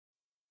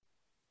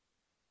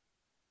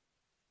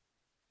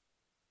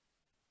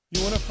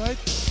You wanna fight?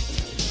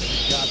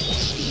 Got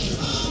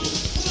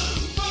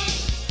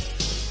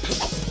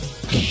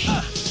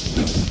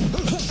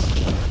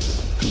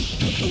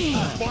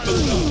Fire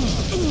it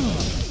up!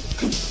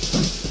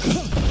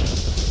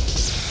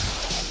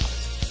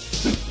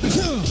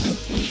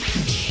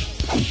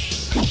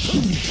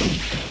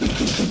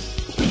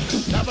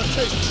 Have a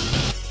taste!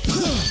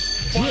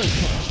 Drill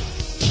punch!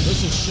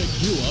 This'll shake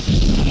you up!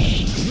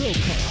 Drill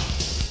punch!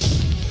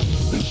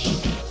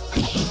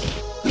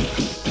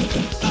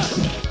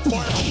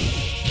 Fire!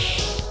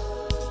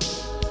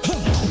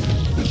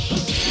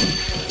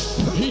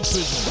 Heat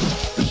vision!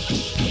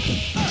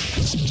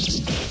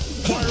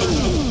 Fire it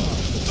up!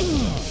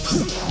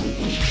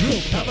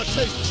 Drill Have a punch!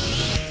 taste!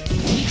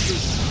 Heat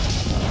vision!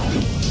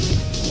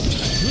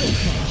 Drill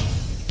punch!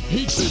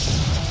 Heat vision!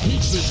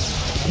 Heat vision!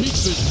 Heat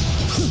vision!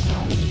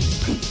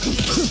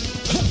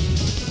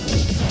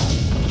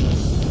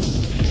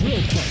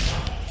 Drill punch!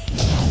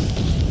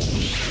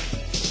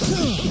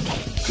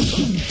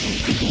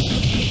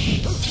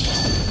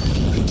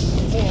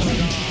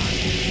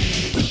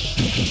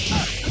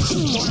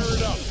 Fire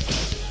it up!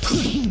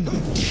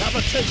 Have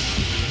a taste!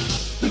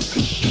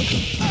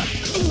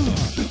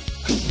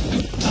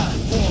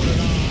 Pour it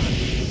on!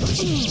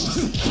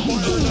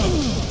 Fire it up!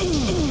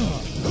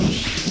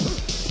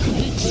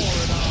 Pour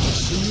it on!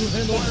 See you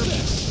handle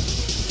this!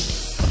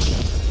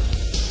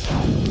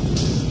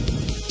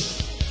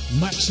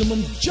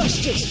 Maximum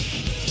justice!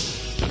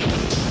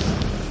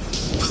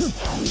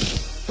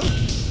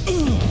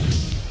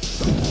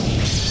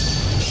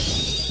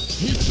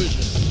 Heat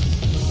vision!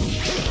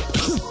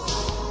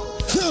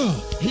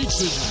 Heat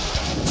vision!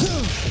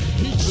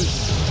 Heat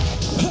vision!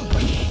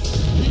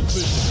 Heat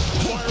vision!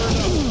 Fire it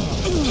up!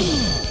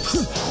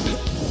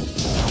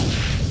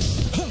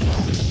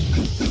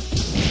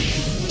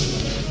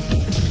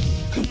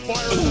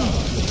 Fire it up!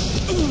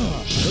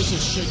 This'll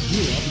shake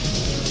you up!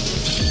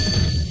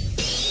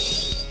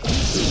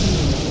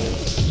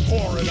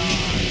 Pour it on!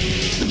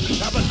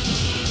 Have it!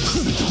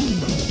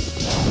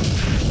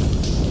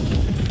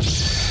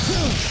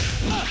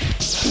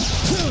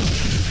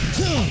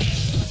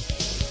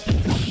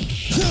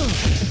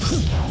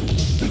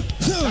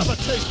 Have a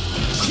taste!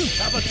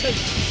 Have a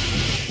taste!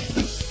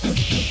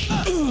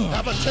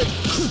 Have a taste!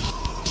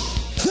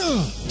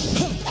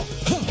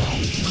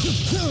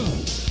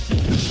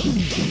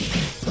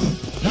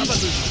 Have a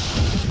taste!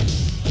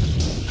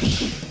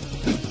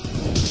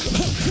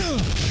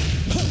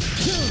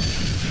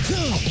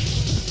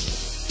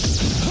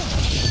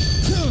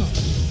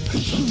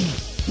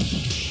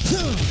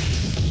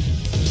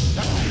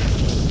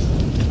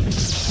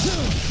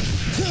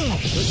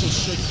 This'll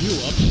shake you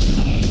up!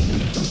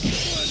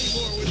 Plenty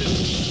more with this!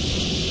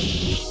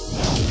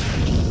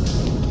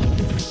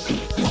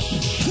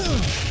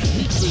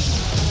 Heat vision!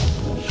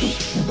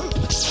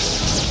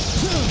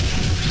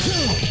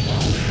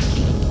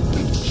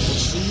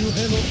 Let's see you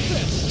handle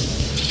this!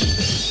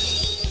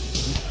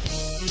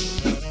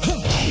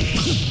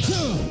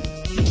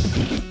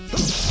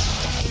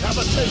 Have a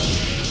taste!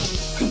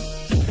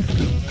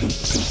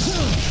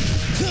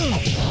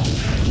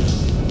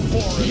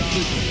 Pour it on!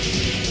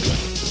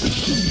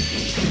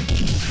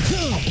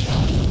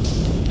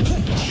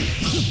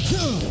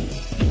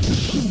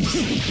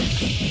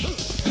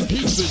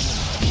 Heat vision!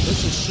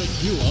 This'll shake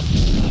you up!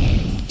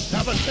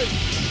 Have a taste!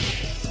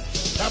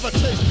 Have a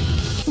taste!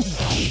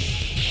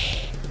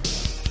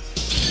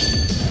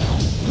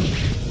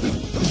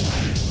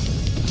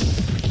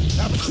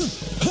 Have a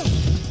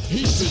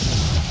Heat vision!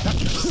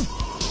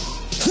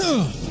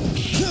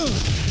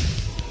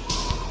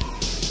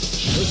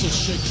 This'll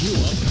shake you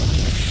up!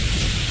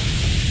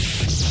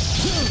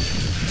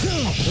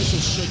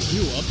 This'll shake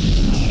you up!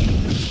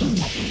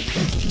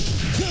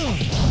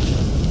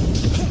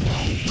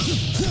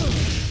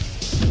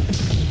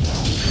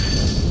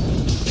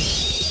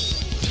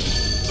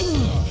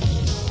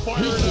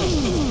 Fire it up!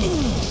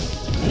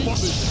 Heat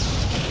vision!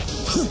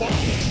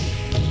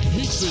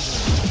 Heat vision!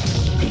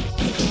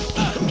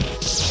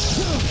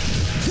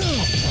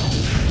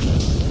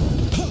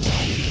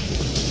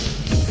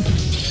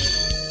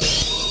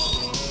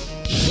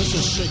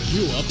 This'll shake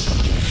you up!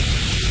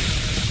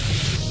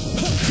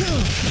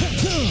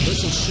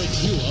 This'll shake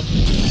you up!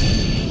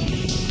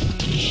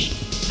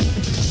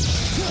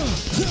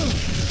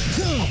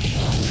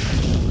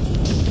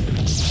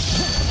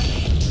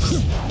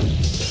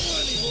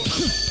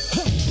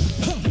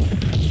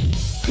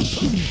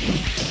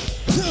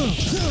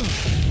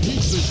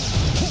 Heat vision!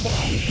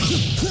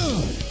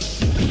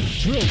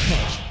 Drill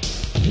punch!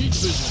 Heat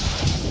vision!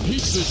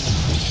 Heat vision!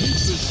 Heat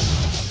vision!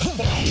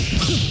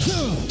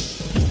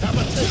 Have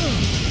a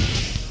taste!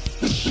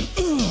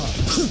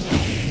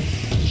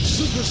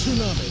 Super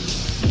tsunami!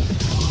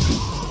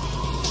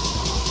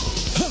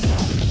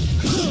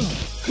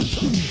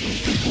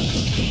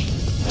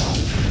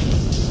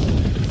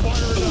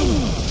 Fire it up!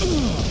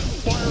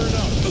 Fire it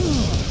up!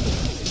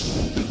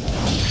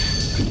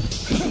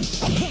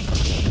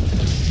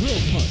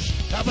 Drill punch!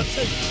 Have a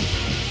taste!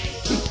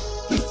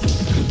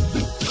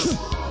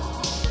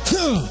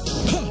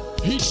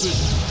 Heat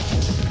vision!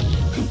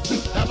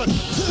 Have a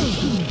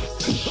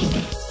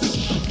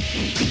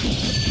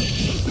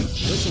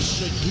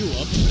shake you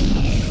up.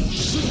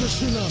 Super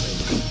Tsunami.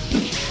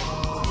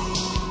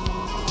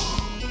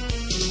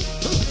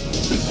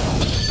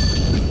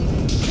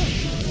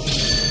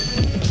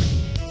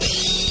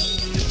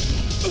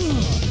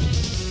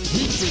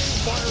 Heat vision.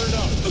 Fire it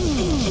up.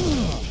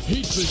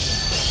 Heat vision.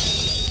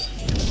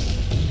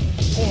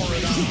 Pour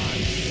it on.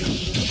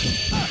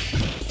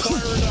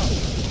 Fire it up.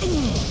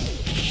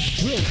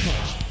 Drill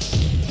punch.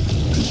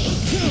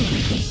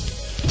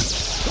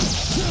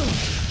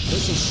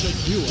 This'll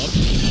shake you up.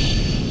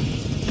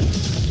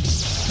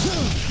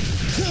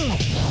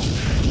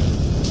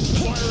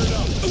 Fire it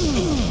up.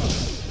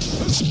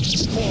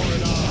 Pour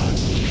it on.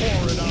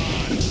 Pour it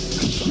on.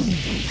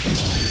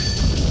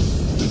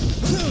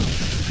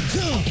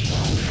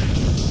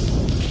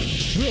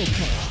 Drill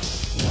punch.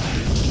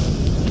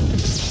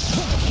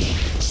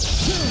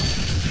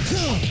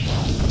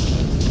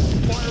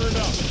 Fire it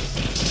up.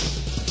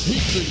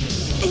 Heat vision.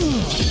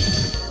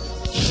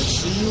 Let's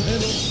see you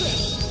handle that.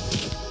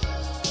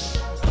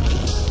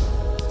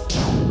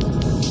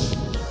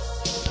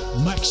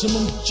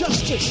 Maximum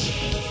justice.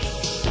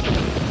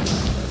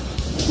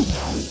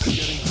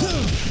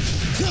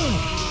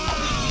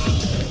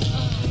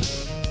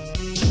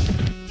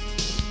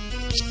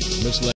 Miss